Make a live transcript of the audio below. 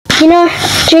You know,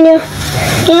 Junior,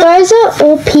 those are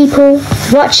all people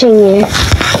watching you.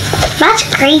 That's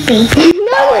creepy.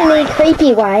 No, in a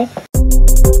creepy way.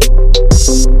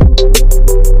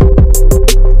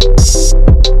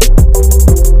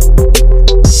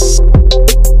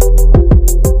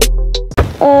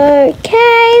 Oh,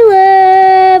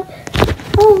 Caleb!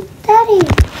 Oh, Daddy.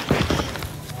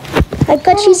 I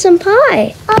got you some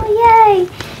pie. Oh, yay.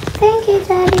 Thank you,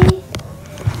 Daddy.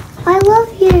 I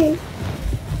love you.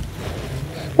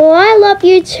 Well, I love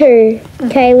you too,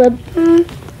 Caleb. Daddy,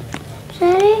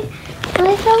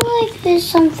 I feel like there's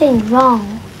something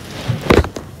wrong.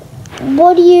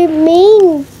 What do you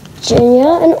mean,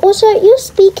 Junior? And also, you're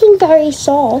speaking very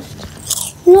soft.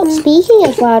 You're not speaking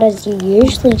as loud as you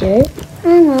usually do.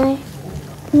 I know.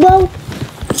 Well,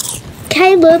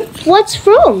 Caleb, what's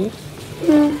wrong?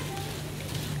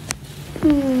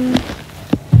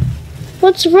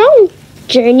 What's wrong,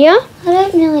 Junior? I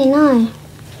don't really know.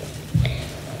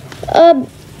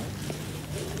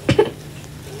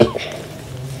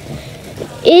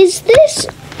 Is this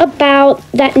about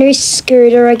that new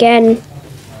scooter again?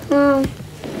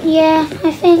 Yeah,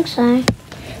 I think so.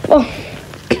 Oh,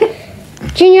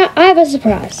 Junior, I have a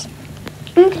surprise.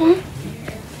 Okay.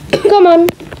 Come on.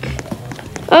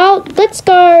 Oh, let's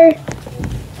go.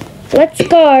 Let's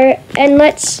go and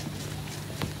let's...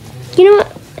 You know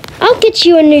what? I'll get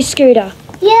you a new scooter.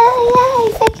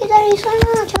 Yay. Thank you, Daddy, so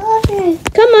much. I love you.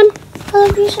 Come on. I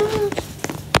love you so much.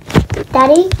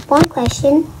 Daddy, one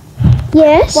question.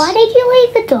 Yes? Why did you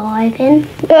leave the door open?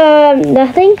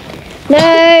 Nothing.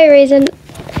 No reason.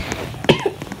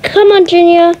 Come on,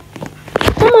 Junior.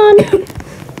 Come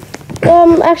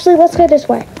on. Actually, let's go this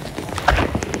way.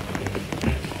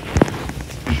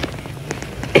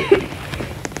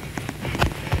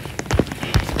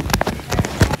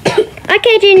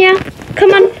 Okay, Junior.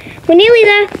 Come on. We're nearly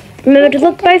there. Remember to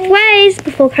look both ways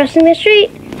before crossing the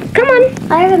street. Come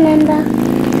on. I remember.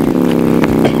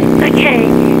 Okay,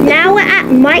 now we're at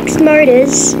Mike's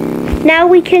Motors. Now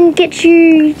we can get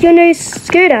you your new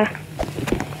scooter.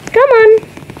 Come on.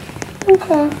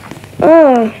 Okay.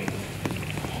 Oh.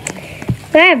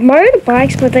 They have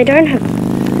motorbikes, but they don't have...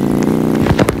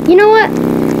 You know what?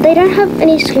 They don't have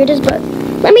any scooters, but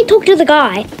let me talk to the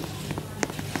guy.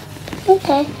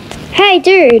 Okay. Hey,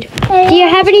 dude. Hey, Do you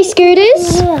have any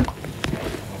scooters? Yeah.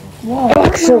 Whoa.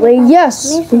 Actually,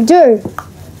 yes, we do.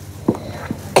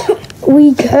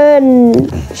 We can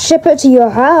ship it to your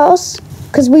house,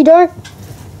 because we don't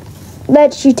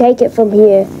let you take it from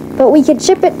here, but we can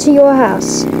ship it to your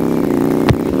house.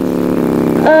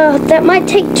 That might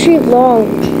take too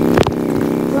long.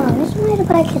 Wow, this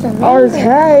motorbike is amazing.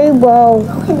 Okay, well,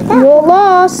 your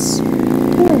loss.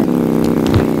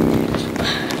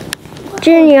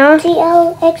 Junior,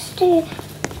 GLX2.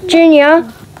 Junior,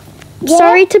 Yeah?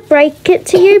 sorry to break it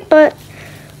to you, but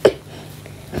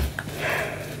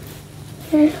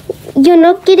you're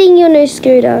not getting your new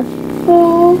scooter.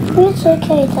 Oh, it's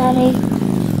okay, Daddy.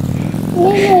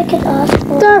 Maybe I could ask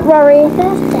for Don't worry. a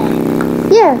birthday.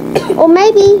 Yeah, or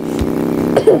maybe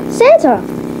Santa.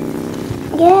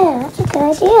 Yeah, that's a good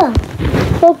idea.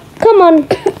 Well, come on,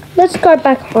 let's go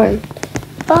back home.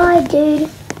 Bye, dude.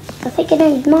 I think your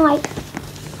name's Mike.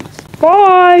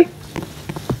 Bye.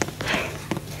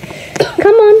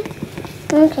 Come on,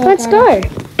 Okay, let's Daddy.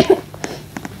 go.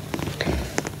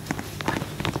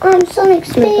 I'm Sonic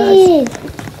Speed.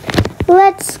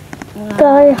 Let's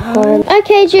go home.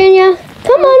 Okay, Junior,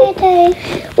 come on. Okay.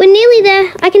 We're nearly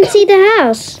there. I can see the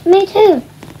house. Me too.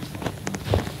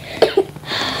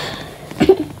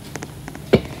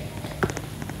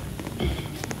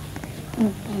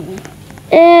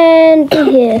 And we're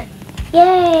here.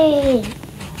 Yay.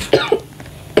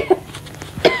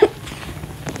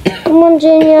 Come on,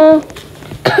 Junior.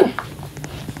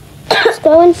 Let's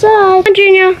go inside. Come on,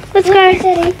 Junior. Let's go.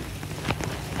 Daddy.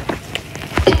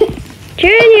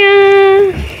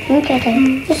 Junior. Okay,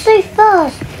 Daddy. You're so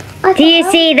fast. Do you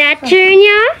see that,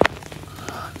 Junior?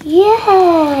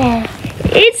 Yeah.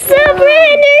 It's a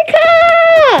brand new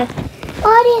car.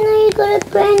 I didn't know you got a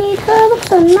brand new car. It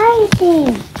looks amazing.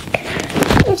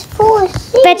 It's 4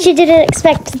 seats. Bet you didn't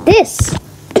expect this.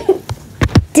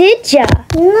 Did ya?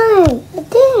 No, I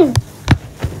didn't.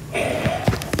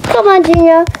 Come on,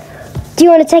 Junior. Do you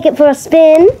want to take it for a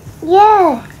spin?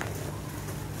 Yeah.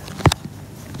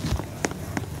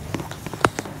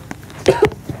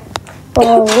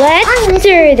 Well, let's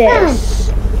do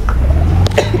this.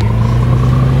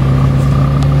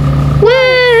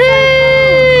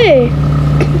 Woohoo!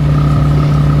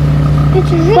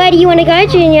 It's really Where do you want to go,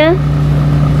 Junior?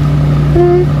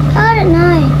 I don't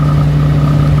know.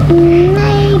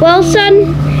 Maybe. Well,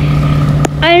 son,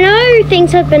 I know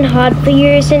things have been hard for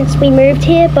you since we moved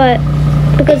here, but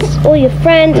because all your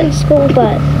friends at school,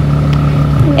 but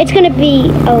it's gonna be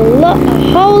a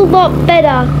whole lot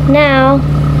better now.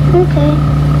 Okay.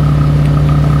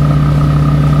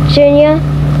 Junior,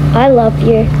 I love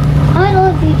you. I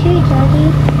love you too,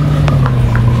 Daddy.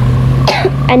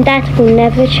 And that will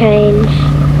never change.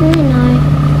 I know.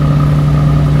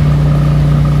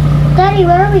 Daddy,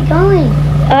 where are we going?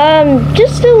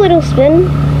 Just a little spin.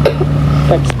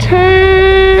 Let's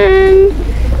turn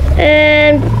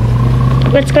and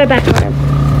let's go back home.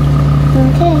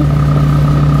 Okay.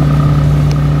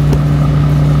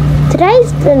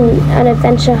 Today's been an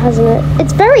adventure, hasn't it?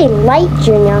 It's very late,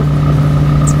 Junior.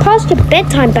 It's past your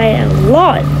bedtime by a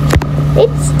lot.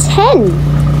 It's 10.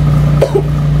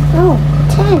 Oh,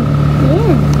 10.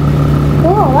 Yeah.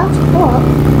 Whoa, that's hot.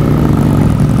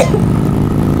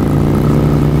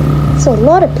 There's a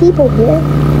lot of people here.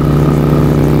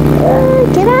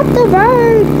 Get out the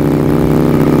road.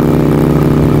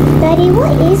 Daddy,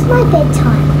 what is my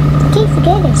bedtime? I keep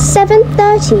forgetting.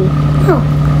 7:30. Oh.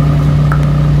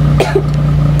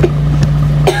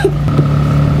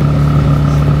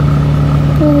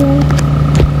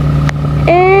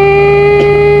 And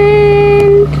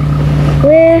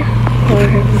we're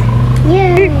home.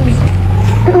 Yay.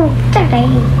 Oh, Daddy.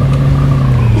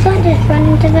 Is that just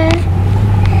running to there?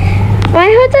 I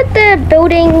heard that they're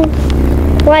building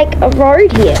like a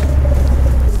road here.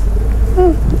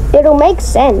 It'll make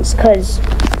sense because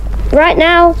right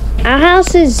now our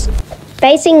house is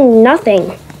facing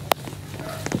nothing.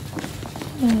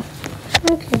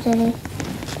 Okay, Daddy.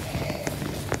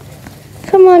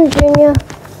 Come on, Junior.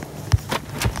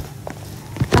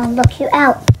 I'll lock you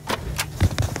out.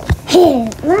 Here,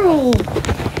 mate.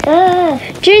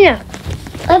 Junior,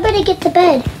 I better get to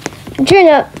bed.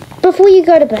 Junior, before you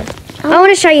go to bed, I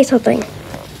want to show you something.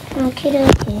 Okay,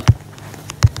 okay.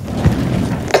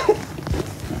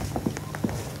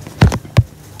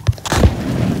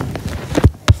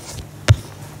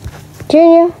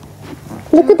 Junior,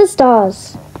 look at the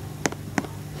stars.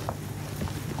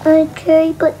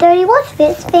 Okay, but Daddy, what's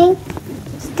this thing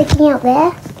sticking out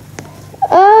there?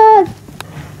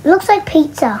 Looks like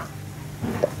pizza.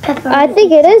 Pepperoni. I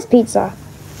think it is pizza.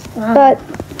 Wow. But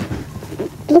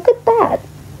look at that.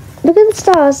 Look at the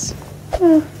stars.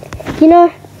 You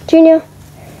know, Junior,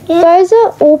 those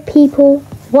are all people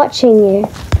watching you.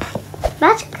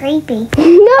 That's creepy.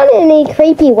 Not in any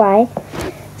creepy way.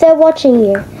 They're watching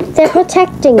you. They're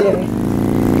protecting you.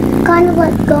 Kind of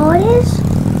like God is?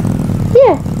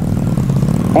 Yeah,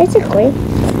 basically.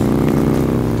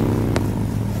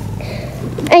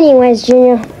 Anyways,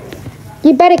 Junior,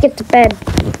 you better get to bed.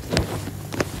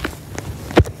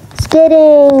 It's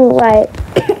getting late.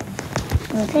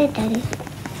 Okay, Daddy.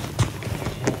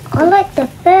 I like the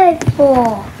third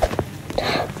floor.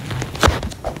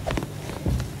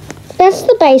 That's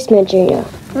the basement, Junior.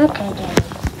 Okay, Daddy.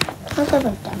 I'll go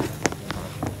with them.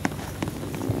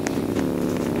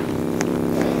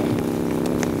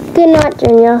 Good night,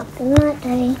 Junior. Good night,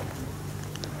 Daddy.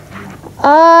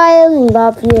 I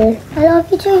love you. I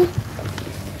love you too.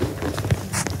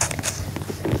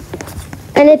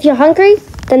 And if you're hungry,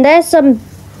 then there's some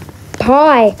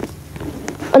pie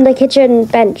on the kitchen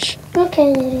bench.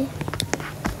 Okay, Daddy.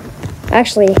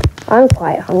 Actually, I'm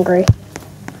quite hungry.